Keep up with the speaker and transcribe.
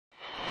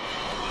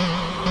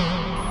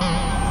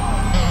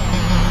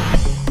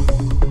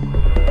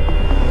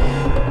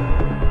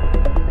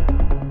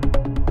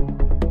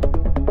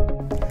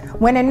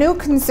When a new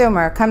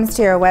consumer comes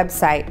to your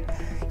website,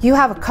 you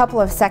have a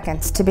couple of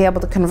seconds to be able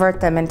to convert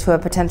them into a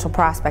potential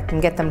prospect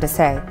and get them to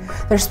say.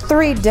 There's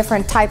 3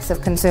 different types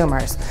of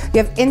consumers.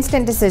 You have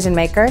instant decision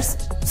makers,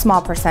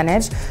 small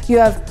percentage. You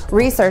have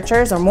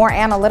researchers or more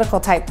analytical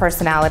type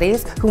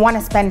personalities who want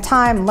to spend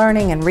time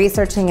learning and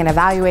researching and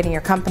evaluating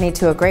your company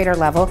to a greater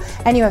level.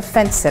 And you have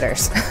fence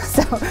sitters.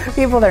 So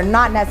people that are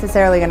not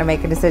necessarily going to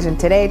make a decision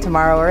today,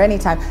 tomorrow, or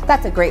anytime.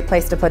 That's a great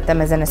place to put them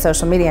is in a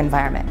social media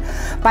environment.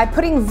 By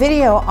putting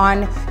video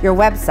on your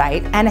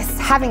website and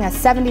having a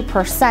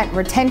 70%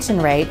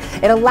 retention rate,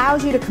 it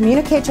allows you to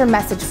communicate your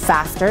message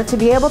faster, to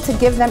be able to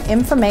give them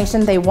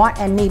information they want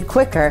and need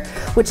quicker,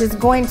 which is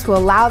going to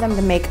allow them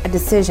to make a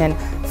decision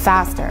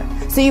faster.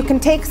 So you can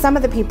take some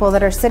of the people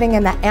that are sitting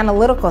in the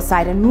analytical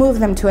side and move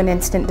them to an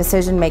instant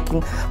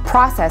decision-making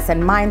process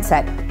and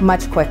mindset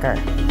much quicker.